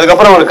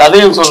 அதுக்கப்புறம் ஒரு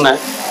கதையும் சொன்னேன்,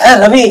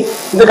 ரவி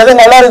இந்த கதை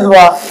நல்லா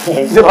இருக்குதுவா,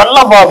 இது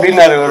பண்ணலாம்ப்பா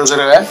அப்படின்னாரு ஒரு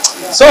தடவை.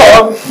 ஸோ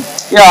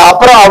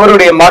அப்புறம்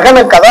அவருடைய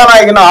மகனை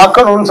கதாநாயகனை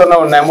ஆக்கணும்னு சொன்ன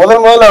உடனே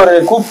முதல்ல அவரை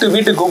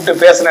வீட்டுக்கு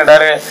கூப்பிட்டு பேசின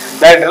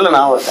டைரக்டர்ல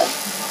நான் ஒருத்தன்.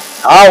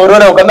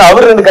 அவரோட உட்காந்து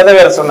அவர் 2 கதை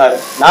வேற சொன்னாரு,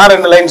 நான்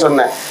 2 லைன்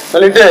சொன்னேன்.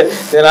 சொல்லிட்டு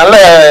இது நல்ல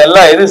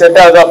எல்லாம் எது செட்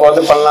ஆகுதோ அப்போ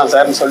வந்து பண்ணலாம்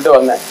சார்ன்னு சொல்லிட்டு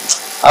வந்தேன்.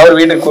 அவர்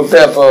வீட்டுக்கு கூப்பிட்டு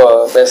அப்போ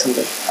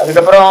பேசுனது.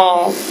 அதுக்கப்புறம்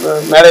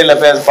மேடையில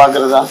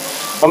பாக்குறது தான்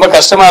ரொம்ப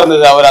கஷ்டமா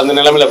இருந்தது. அவர் அந்த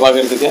நிலைமையில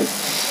பாக்குறதுக்கு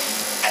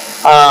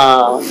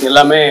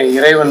எல்லாமே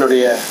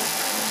இறைவனுடைய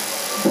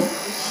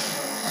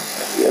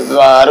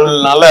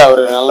அருள்னால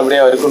அவர்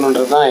நல்லபடியா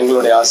இருக்கணும்ன்றதுதான்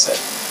எங்களுடைய ஆசை.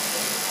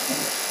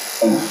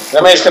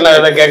 ரமேஷ் கண்ணா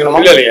எதாவது கேட்கணுமா?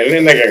 இல்ல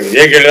என்ன கேட்கணும்,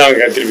 ஏன் கேள்வி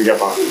திருப்பி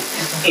கேட்பான்.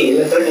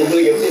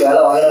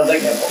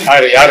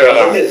 யாரு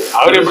வேலை?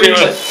 அவர் எப்படி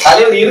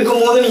தலைவர்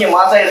இருக்கும் போது நீங்க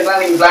மாசா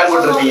எடுக்கலாம், நீங்க பிளான்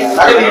போட்டுருப்பீங்க.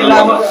 தலைவர்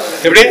இல்லாம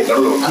எப்படி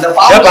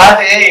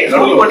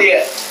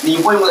நீங்க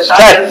போய்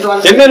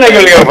என்ன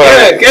கேள்வி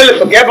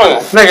கேட்பாங்க?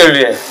 என்ன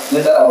கேள்வி?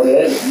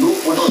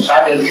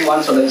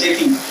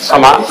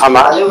 ஆமா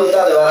ஆமா,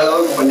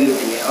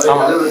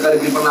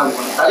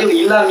 தலைவர்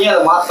இல்லாமயே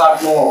அதை மாஸ்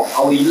காட்டணும்,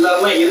 அவர்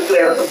இல்லாம இருக்கிற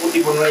இடத்த பூர்த்தி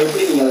பண்ணணும்.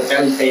 எப்படி நீங்க அதை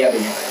சேலஞ்ச்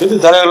செய்யாதீங்க? இது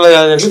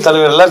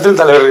தலைவர் எல்லாத்தையும்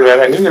தலைவர்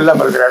இருக்கிறாரு,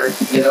 இல்லாம இருக்கிறாரு.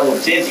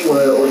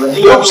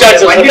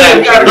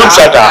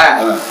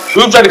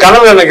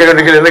 கனவு என்ன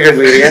கேட்கறதுக்கு என்ன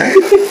கேட்டுக்கிறீங்க?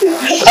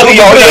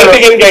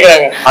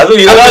 அதாவது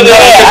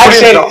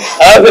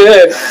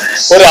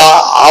ஒரு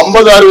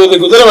 50-60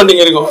 குதிரை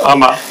வண்டிங்க இருக்கும்.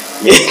 ஆமா,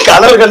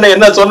 கனவு கண்ண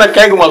என்ன சொன்னா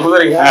கேக்குமா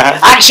குதிரைங்க?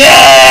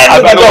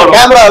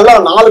 கேமரா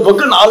எல்லாம் 4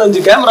 பக்கம் 4-5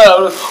 கேமரா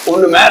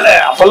ஒண்ணு மேல.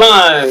 அப்பெல்லாம்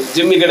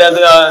ஜிம்மி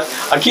கிடையாது,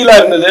 அக்கீலா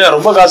இருந்தது,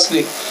 ரொம்ப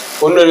காஸ்ட்லி.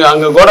 ஒண்ணு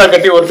அங்க கோடா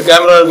கட்டி ஒரு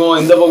கேமரா இருக்கும்,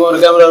 இந்த பக்கம் ஒரு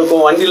கேமரா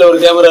இருக்கும், வண்டியில ஒரு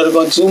கேமரா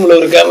இருக்கும், ஜூம்ல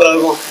ஒரு கேமரா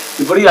இருக்கும்,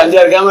 இப்படி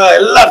 5-6 கேமரா,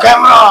 எல்லா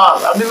கேமரா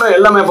அப்படின்னா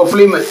எல்லாமே. இப்ப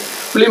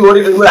பிலிம்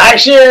ஓடிட்டு இருக்கும்போது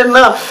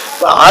ஆக்ஷன்னா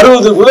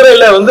 60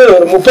 குதிரையில வந்து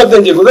ஒரு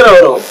 35 குதிரை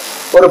வரும்,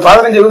 ஒரு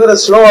 15 குதிரை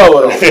ஸ்லோவா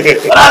வரும்.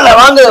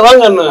 வாங்க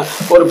வாங்க,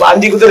 ஒரு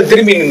 5 குதிரை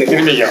திரும்பி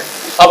திரும்பிக்கும்.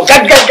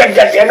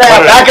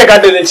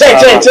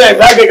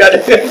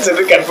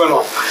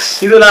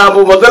 இது நான்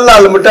அப்போ முதல்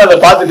நாள் மட்டும் அதை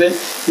பார்த்துட்டு,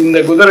 இந்த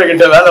குதிரை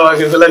கிட்ட வேலை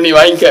வாங்குறதுல நீ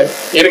வாங்கிக்க,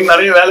 எனக்கு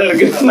நிறைய வேலை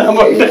இருக்கு.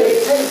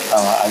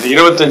 அது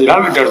 25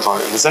 நாள் கிட்ட எடுத்தோம்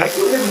சார்.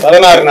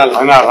 16 நாள்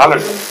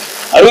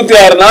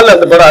 66 நாள்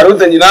அந்த படம்,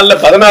 65 நாள்ல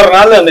 16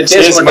 நாள் அந்த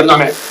சேஸ்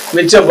மட்டும்.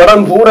 மிச்ச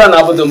படம் பூரா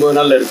 49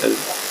 நாள்ல எடுத்தது.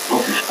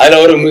 அதுல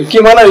ஒரு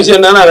முக்கியமான விஷயம்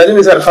என்னன்னா,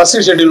 ரஜினி சார்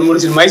ஃபர்ஸ்ட் ஷெட்யூல்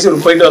முடிச்சு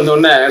மைசூருக்கு போயிட்டு வந்த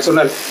உடனே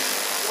சொன்னார்,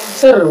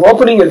 சார்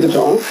ஓப்பனிங்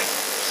எடுத்துட்டோம்,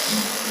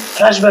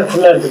 ஃபிளாஷ்பேக்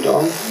ஃபுல்லாக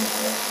எடுத்துட்டோம்,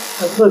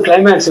 அப்புறம்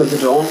கிளைமேக்ஸ்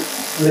எடுத்துட்டோம்,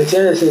 இந்த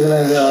சேஸ்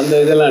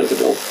இதெல்லாம்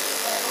எடுத்துட்டோம்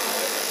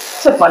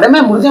சார், படமே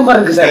முடிஞ்ச மாதிரி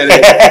இருக்கு சார்.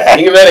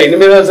 நீங்க வேற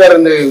இனிமேதான் சார்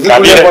இந்த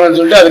போனோம்னு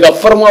சொல்லிட்டு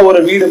அதுக்கப்புறமா ஒரு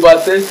வீடு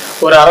பார்த்து,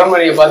 ஒரு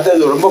அரண்மனையை பார்த்து,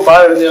 அது ரொம்ப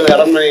பாழடைஞ்ச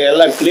அரண்மனையை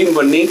எல்லாம் கிளீன்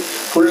பண்ணி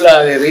ஃபுல்லா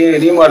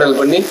ரீமாடல்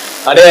பண்ணி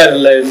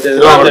அடையாறுல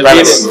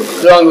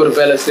திருவாங்கூர்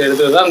பேலஸ்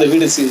எடுத்ததுதான் அந்த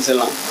வீடு சீன்ஸ்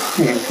எல்லாம்.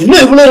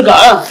 இன்னும் இவ்வளவு இருக்கா?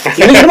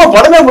 எனக்கு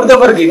படமே முடிஞ்ச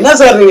மாதிரி இருக்கு. என்ன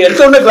சார் நீங்க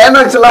எடுத்த உடனே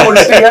கிளைமேக்ஸ் எல்லாம்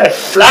முடிச்சிட்டீங்க,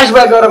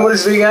 பிளாஷ்பேக் வர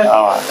முடிச்சிட்டீங்க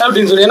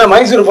அப்படின்னு சொல்லி. ஏன்னா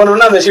மைசூர்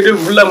போனோம்னா அந்த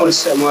ஷெட்யூல் ஃபுல்லா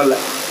முடிச்சிட்டேன் முதல்ல.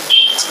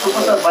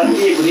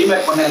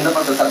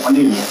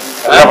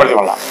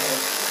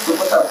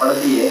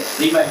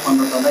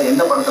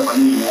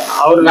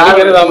 அவர்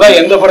நடிக்கிறதா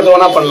எந்த படத்தை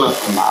வேணா பண்ணலாம்,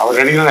 அவர்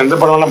நடிக்கிறதா எந்த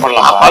படம் வேணா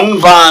பண்ணலாம்.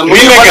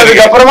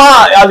 முடிவுக்கு அப்புறமா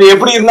அது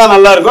எப்படி இருந்தா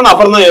நல்லா இருக்கும்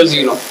அப்புறம் தான்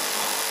யோசிக்கணும்.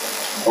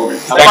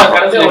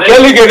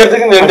 கேள்வி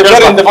கேட்கறதுக்கு 2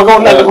 பேர் இந்த பக்கம்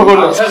ஒண்ணு அந்த பக்கம்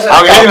ஒண்ணு,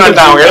 அவங்க எழுதி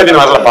வந்துட்டாங்க, அவங்க எழுதி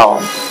வரல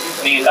பாவம்.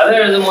 நீங்க கதை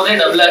எழுதும் போதே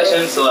டபுள்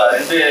ஆக்ஷன்,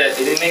 ரெண்டு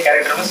இதுவுமே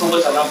கேரக்டருமே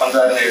சூப்பர் ஸ்டார் தான்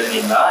பண்றாருன்னு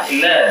எழுதுனீங்களா?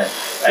 இல்ல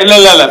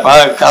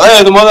கதை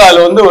எழுதும் போது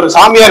அதுல வந்து ஒரு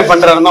சாமியார்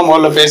பண்றாருன்னு தான்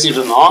முதல்ல பேசிட்டு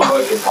இருந்தோம்.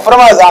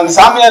 அப்புறமா அந்த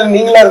சாமியார்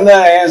நீங்களா இருந்தா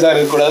ஏன் சார்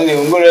இருக்கக்கூடாது, நீ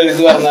உங்களோட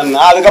இதுவா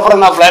இருந்தா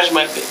அதுக்கப்புறம் நான்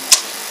பிளாஷ்பேக்.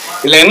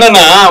 இல்ல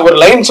என்னன்னா ஒரு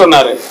லைன்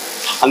சொன்னாரு,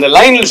 அந்த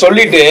லைன்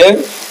சொல்லிட்டு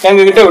எங்க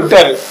கிட்ட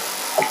விட்டாரு,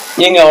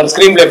 நீங்க ஒரு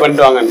ஸ்கிரீன் பிளே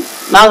பண்ணிட்டு வாங்கன்னு.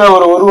 நாங்க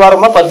ஒரு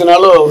வாரமா 10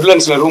 நாள்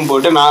உட்லண்ட்ஸ்ல ரூம்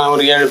போட்டு நான்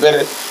ஒரு 7 பேர்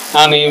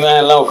நான்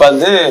இவன் எல்லாம்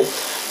உட்காந்து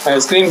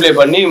ஸ்கிரீன் பிளே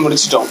பண்ணி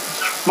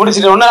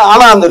முடிச்சிட்டோன்னே.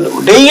 ஆனா அந்த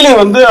டெய்லி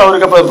வந்து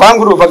அவருக்கு அப்ப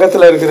பாங்குரு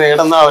பக்கத்துல இருக்கிற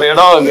இடம் தான் அவர்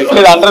இடம்.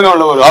 அண்டர்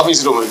கிரவுண்ட்ல ஒரு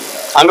ஆபீஸ் ரூம் இருக்கு,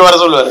 அங்க வர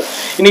சொல்லுவாரு.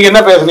 இன்னைக்கு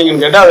என்ன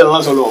பேசுனீங்கன்னு கேட்டா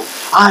அதெல்லாம் சொல்லுவோம்.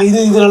 இது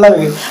நல்லா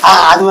இருக்கு,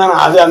 அது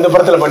வேணாம், அது அந்த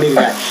படத்துல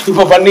பண்ணிருக்கேன்,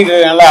 இப்ப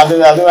பண்ணிருக்கேன்ல, அது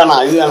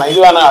வேணாம், இது வேணாம், இது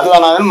வேணாம், அது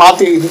வேணாம்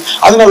மாத்தி,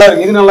 அது நல்லா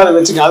இருக்கு, இது நல்லா இருக்கு,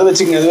 வச்சுக்கங்க, அது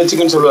வச்சுக்கங்க, அது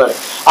வச்சுக்கன்னு சொல்லுவாரு.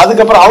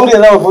 அதுக்கப்புறம் அவரு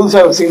ஏதாவது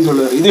புதுசா ஒரு சீன்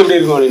சொல்லுவாரு, இது எப்படி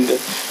இருக்கும் அப்படின்ட்டு.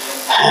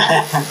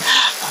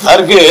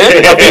 இருக்கு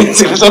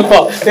அப்படின்னு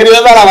சொல்லுவோம்.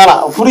 தெரியலதான்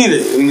வேணாம், புரியுது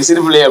நீங்க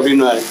சிரிப்பில்லையே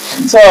அப்படின்னு.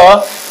 சோ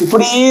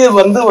இப்படி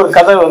வந்து ஒரு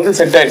கதை வந்து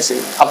செட் ஆயிடுச்சு.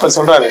 அப்ப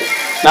சொல்றாரு,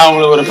 நான்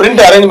உங்களுக்கு ஒரு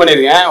பிரிண்ட் அரேஞ்ச்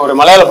பண்ணிருக்கேன், ஒரு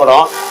மலையாள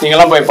படம், நீங்க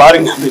எல்லாம் போய்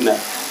பாருங்க அப்படின்னு.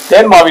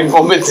 தேன்மாவின்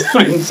பொம்மை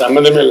அப்படின்னு.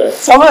 சம்மந்தமே இல்லை,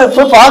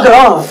 போய்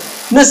பாக்குறோம்.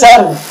 என்ன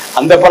சார்,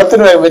 அந்த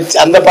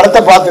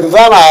படத்தை பார்த்துட்டு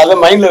தான் நான் அதை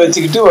மைண்ட்ல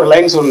வச்சுக்கிட்டு ஒரு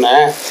லைன்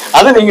சொன்னேன்,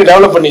 அதை நீங்க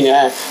டெவலப் பண்ணீங்க.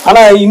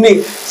 ஆனா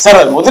இன்னைக்கு சார்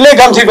முதலே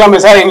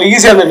காமிச்சிருக்கலாமே சார், எங்களுக்கு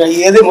ஈஸியா இருந்திருக்கேன்.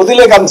 எது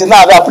முதலே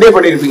காமிச்சிருந்தா அதை அப்படியே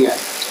பண்ணிருப்பீங்க.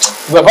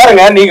 இப்ப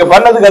பாருங்க, நீங்க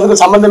பண்ணதுக்கு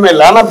அதுக்கு சம்பந்தமே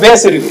இல்லை, ஆனா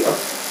பேஸ் இருக்கு.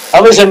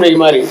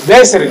 அபிஷேக் மாதிரி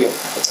பேஸ் இருக்கு.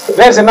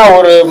 பேஸ்னா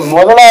ஒரு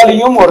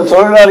முதலாளியும் ஒரு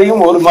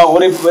தொழிலாளியும்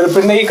ஒரு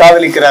பெண்ணையை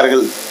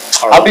காதலிக்கிறார்கள்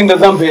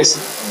அப்படின்றதுதான் பேஸ்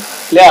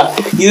இல்லையா?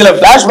 இதுல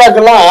பிளாஷ்பேக்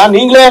எல்லாம்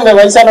நீங்களே அந்த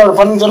வயசானவர்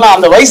பண்ணு சொன்னா,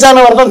 அந்த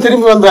வயசானவர் தான்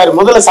திரும்பி வந்தாரு.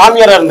 முதல்ல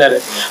சாமியாரா இருந்தாரு,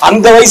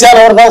 அந்த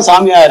வயசானவர் தான்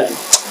சாமியார்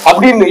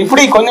அப்படின்னு.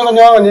 இப்படி கொஞ்சம்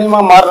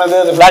கொஞ்சமா மாறினது,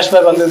 அந்த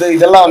பிளாஷ்பேக் வந்தது.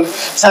 இதெல்லாம் வந்து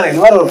சார்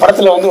இந்த மாதிரி ஒரு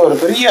படத்துல வந்து ஒரு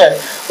பெரிய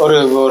ஒரு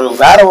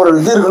வேற ஒரு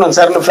இது இருக்கணும்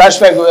சார்,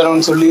 பிளாஷ்பேக்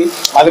வேணும்னு சொல்லி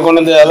அது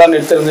கொண்டு வந்து அதெல்லாம்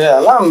எடுத்துருந்து,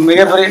 அதெல்லாம்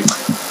மிகப்பெரிய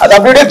அது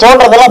அப்படியே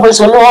தோன்றதெல்லாம் போய்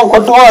சொல்லுவோம்,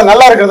 கொட்டுவோம்.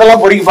 நல்லா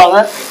இருக்கிறதெல்லாம் பொறிப்பாங்க,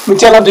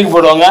 மிச்சம் எல்லாம் தூக்கி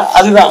போடுவாங்க.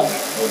 அதுதான்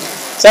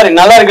சரி,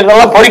 நல்லா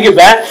இருக்கிறதெல்லாம்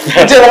பொறிக்கப்பேன்,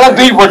 மிச்சதெல்லாம்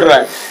தூக்கி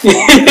போட்டுருவேன்.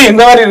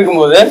 இந்த மாதிரி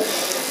இருக்கும்போது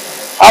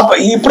அப்ப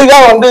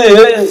இப்படிதான் வந்து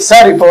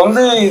சார் இப்ப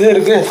வந்து இது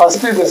இருக்கு.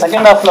 ஃபர்ஸ்ட் இது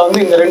செகண்ட் ஹாஃப்ல வந்து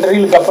இந்த 2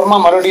 ரீலுக்கு அப்புறமா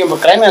மறுபடியும் இப்ப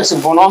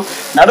கிளைமேக்ஸுக்கு போனோம்.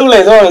 நடுவுல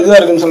ஏதோ இதுவா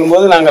இருக்குன்னு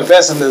சொல்லும்போது நாங்க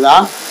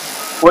பேசுனதுதான்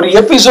ஒரு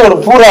எபிசோடு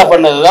பூரா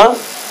பண்ணதுதான்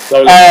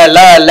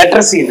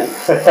லெட்டர் சீன்.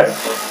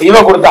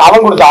 இவன் கொடுத்தா,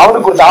 அவன் கொடுத்தா,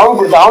 அவனுக்கு கொடுத்தா,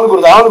 அவனுக்கு கொடுத்தா, அவனுக்கு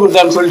கொடுத்தா, அவனுக்கு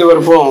கொடுத்தான்னு சொல்லிட்டு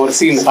ஒரு போவோம் ஒரு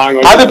சீன்.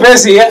 அது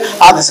பேசி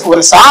அது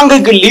ஒரு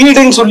சாங்குக்கு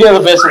லீடுன்னு சொல்லி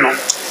அதை பேசணும்.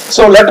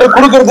 சோ லெட்டர்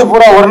கொடுக்கறது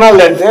பூரா ஒரு நாள்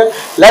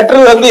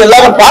லெட்டர் வந்து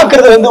எல்லாரும்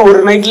பாக்குறது வந்து ஒரு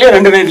நைட்லயா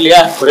 2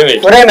 நைட்லயா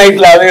ஒரே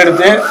நைட்ல அதை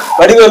எடுத்து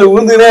வடிவேலு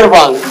ஊந்துனே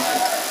இருப்பாங்க.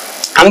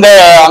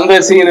 அந்த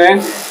சீனு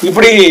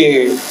இப்படி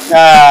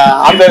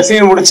அந்த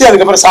சீன் முடிச்சு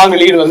அதுக்கப்புறம் சாங்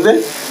லீடு வந்து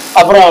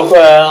அப்புறம்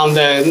அந்த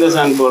இந்த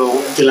சாங்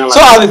போடுவோம்.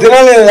 சோ அது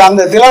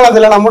அந்த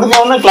திலான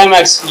முடிஞ்சோம்னா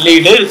கிளைமேக்ஸ்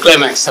லீடு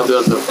கிளைமேக்ஸ் அப்படி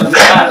வந்துடும்.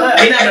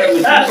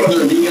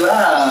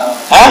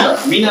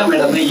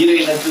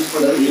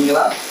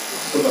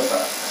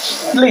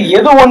 இல்ல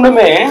எது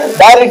ஒண்ணுமே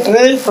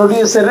டைரக்டர்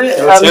ப்ரொடியூசர்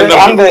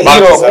அந்த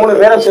ஹீரோ 3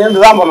 பேரும்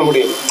சேர்ந்துதான் பண்ண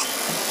முடியும்.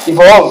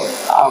 இப்போ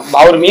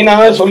அவர்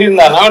மீனாவே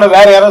சொல்லியிருந்தாருன்னா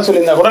வேற யாராவது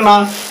சொல்லியிருந்தா கூட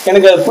நான்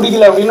எனக்கு அது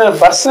பிடிக்கல அப்படின்னா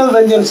பர்சனல்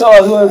வெஞ்சன்ஸோ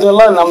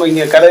அதுவெல்லாம் நம்ம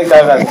இங்க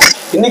கதைக்காகாது.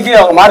 இன்னைக்கு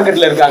அவங்க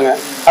மார்க்கெட்ல இருக்காங்க.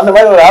 அந்த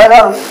மாதிரி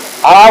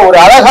ஒரு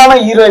அழகான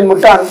ஹீரோயின்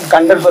மட்டும்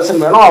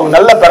 100% வேணும். அவங்க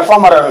நல்ல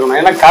பெர்ஃபார்மரா இருக்கணும்.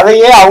 ஏன்னா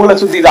கதையே அவங்கள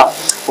சுத்தி தான்.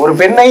 ஒரு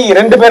பெண்ணை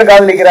 2 பேர்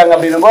காதலிக்கிறாங்க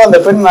அப்படின்னும் போது அந்த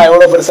பெண்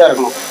எவ்வளவு பெருசா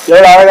இருக்கணும்,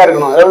 எவ்வளவு அழகா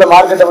இருக்கணும், எவ்வளவு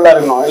மார்க்கெட்டபிளா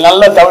இருக்கணும்,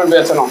 நல்ல தமிழ்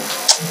பேசணும்,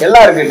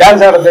 எல்லாம் இருக்கு,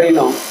 டான்ஸ் ஆட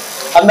தெரியணும்,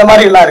 அந்த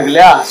மாதிரி எல்லாம் இருக்கு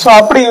இல்லையா? சோ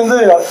அப்படி வந்து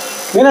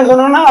மீனா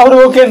சொன்னோம்னா அவரு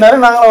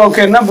ஓகேன்னாரு, நாங்களும்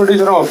ஓகேன்னா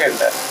ப்ரொடியூசரும்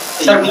ஓகேன்ட்டாரு.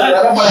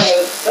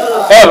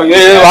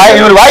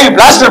 வாய்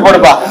பிளாஸ்டர்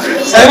போடுப்பா,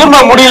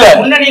 முடியல.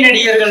 முன்னணி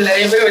நடிகர்கள்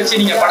நிறைய பேர் வச்சு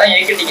நீங்க படம்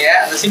இயக்கிட்டீங்க.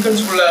 அந்த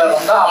சீக்வன்ஸ்குள்ள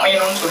வந்தா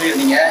அமையணும்னு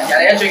சொல்லியிருந்தீங்க.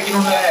 யாரையாச்சும்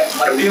வைக்கணும்னு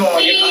மறுபடியும்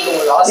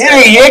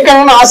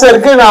இயக்கணும்னு ஆசை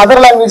இருக்கு. நான்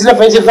அதர் லாங்குவேஜ்ல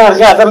பேசிட்டு தான்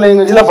இருக்கேன், அதர்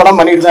லாங்குவேஜ்ல படம்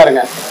பண்ணிட்டு தான்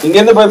இருக்கேன். இங்க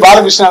இருந்து போய்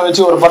பாலகிருஷ்ணா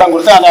வச்சு ஒரு படம்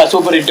கொடுத்தா அந்த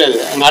சூப்பர் ஹிட். அது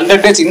 100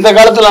 டேஸ், இந்த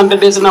காலத்துல 100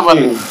 டேஸ் தான்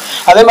பண்ணுங்க.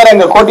 அதே மாதிரி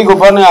அங்க கோட்டி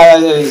குப்பான்னு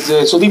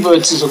சுதீப்பை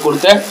வச்சு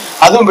கொடுத்தேன்,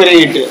 அதுவும் பெரிய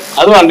ஹிட்,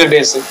 அதுவும் 100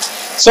 டேஸ்.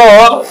 சோ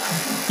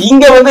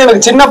இங்க வந்து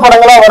எனக்கு சின்ன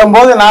படங்களா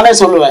வரும்போது நானே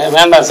சொல்லுவேன்,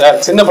 வேண்டாம் சார்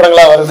சின்ன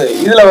படங்களா வருது,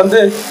 இதுல வந்து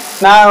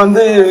நான்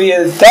வந்து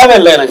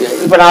தேவையில்லை எனக்கு.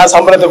 இப்ப நான்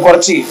சம்பளத்தை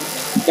குறைச்சி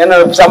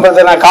என்னோட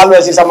சம்பளத்தை நான்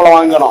கால்வாசி சம்பளம்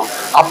வாங்கணும்,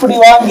 அப்படி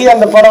வாங்கி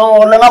அந்த படம்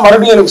இல்லைன்னா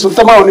மறுபடியும் எனக்கு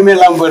சுத்தமா ஒண்ணுமே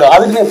இல்லாம போயிடும்.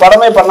 அதுக்கு நீ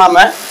படமே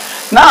பண்ணாம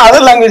நான்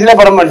அதர் லாங்குவேஜ்ல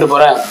படம் பண்ணிட்டு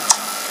போறேன்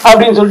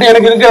அப்படின்னு சொல்லிட்டு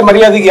எனக்கு இருக்கிற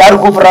மரியாதைக்கு யாரு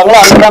கூப்பிடுறாங்களோ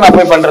அதுதான் நான்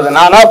போய் பண்றது.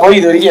 நானா போய்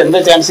இது வரைக்கும்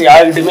எந்த சான்ஸ்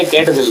யாருக்கிட்டுமே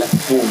கேட்டதில்லை.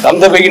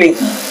 அந்த பிகினிங்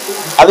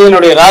அது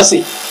என்னுடைய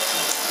ராசி.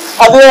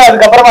 அது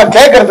அதுக்கப்புறமா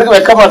கேட்கறதுக்கு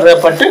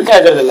வெக்கப்பட்டு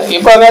கேட்கறது இல்லை.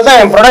 இப்போ அதான்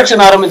என்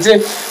ப்ரொடக்ஷன் ஆரம்பிச்சு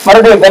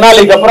மறுபடியும்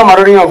தெனாலிக்கு அப்புறம்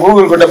மறுபடியும்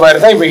கூகுள் கிட்ட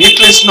போயிருந்தேன். இப்போ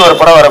ஹிட் லிஸ்ட்னு ஒரு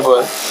படம்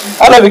வரப்போகுது.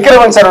 அதில்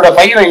விக்ரமன் சாரோட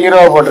பையனை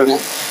ஹீரோவை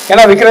போட்டிருக்கேன்.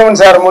 ஏன்னா விக்ரமன்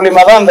சார்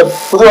மூலியமா தான் அந்த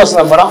புது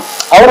வசனம் படம்,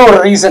 அவரும் ஒரு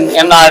ரீசன்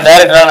என்ன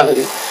டைரக்டர்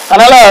ஆனதுக்கு.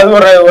 அதனால அது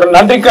ஒரு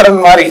நன்றி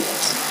கடன் மாதிரி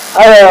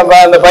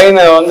அந்த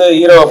பையனை வந்து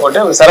ஹீரோவை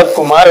போட்டு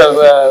சரத்குமார்,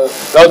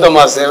 கௌதம்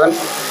வாசுதேவன்,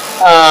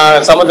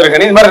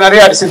 சமுத்திரக்கனி, இது மாதிரி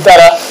நிறைய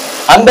சித்தாரா,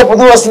 அந்த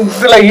புது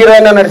வசனத்துல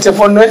ஹீரோயினா நடிச்ச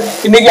பொண்ணு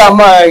இன்னைக்கு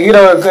அம்மா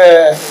ஹீரோவுக்கு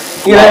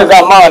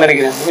அம்மாவை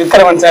நினைக்கிறேன்,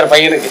 விக்ரமன் சார்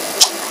பையனுக்கு.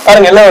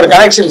 பாருங்க எல்லாம் ஒரு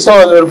கனெக்ஷன். ஸோ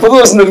அது ஒரு புது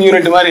வசனம்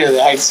யூனிட் மாதிரி அது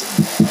ஆயிடுச்சு.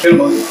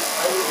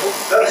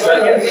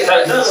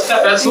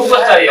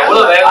 சூப்பர் ஸ்டார்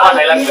எவ்வளவு வேகமா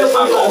டைலாக்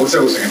பேசுறாங்க.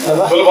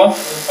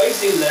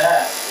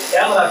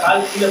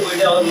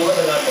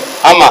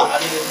 ஆமா,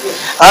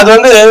 அது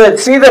வந்து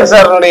ஸ்ரீதர்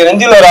சாருடைய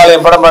நெஞ்சில் ஒரு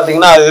ஆலயம் படம்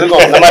பாத்தீங்கன்னா அது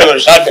இருக்கும் அந்த மாதிரி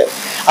ஒரு ஷாட்.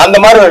 அந்த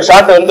மாதிரி ஒரு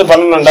ஷாட் வந்து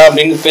பண்ணணும்டா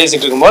அப்படின்னு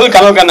பேசிட்டு இருக்கும்போது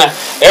கனல் கண்ணா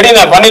ரெடி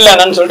நான்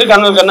பண்ணிடலான்னு சொல்லிட்டு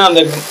கனல் கண்ணா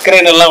அந்த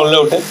கிரேன் எல்லாம் உள்ள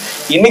விட்டு,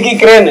 இன்னைக்கு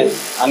கிரேனு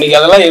அன்னைக்கு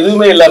அதெல்லாம்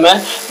எதுவுமே இல்லாம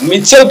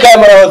மிச்சல்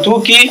கேமராவை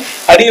தூக்கி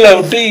அடியில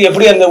விட்டு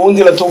எப்படி அந்த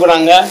ஊந்தியில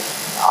தூக்குனாங்க,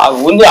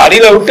 ஊந்தி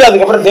அடியில விட்டு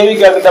அதுக்கப்புறம்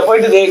தேவிகா கிட்ட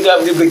போயிட்டு தேவிகா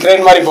இப்படி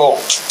கிரேன் மாதிரி போவோம்.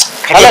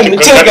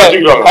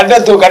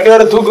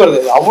 கட்டையோட தூக்குறது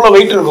அவ்வளவு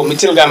வெயிட் இருக்கும்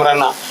மிச்சல்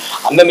கேமரானா.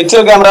 அந்த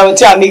மிச்சல் கேமரா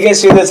வச்சு அன்னைக்கே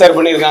ஸ்ரீதர் சார்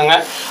பண்ணியிருக்காங்க.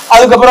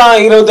 அதுக்கப்புறம்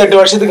 28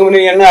 வருஷத்துக்கு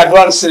முன்னாடி என்ன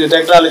அட்வான்ஸ்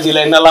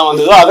டெக்னாலஜியில என்னெல்லாம்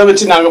வந்ததோ அதை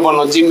வச்சு நாங்க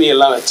பண்ணோம், ஜிம்மி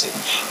எல்லாம் வச்சு.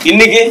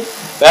 இன்னைக்கு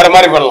வேற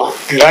மாதிரி பண்ணலாம்,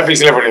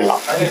 கிராபிக்ஸ்ல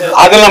பண்ணிடலாம்,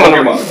 அதெல்லாம் பண்ண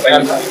முடியும்.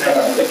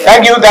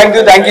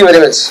 Thank you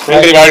very much.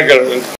 நன்றி, வாழ்க்கை.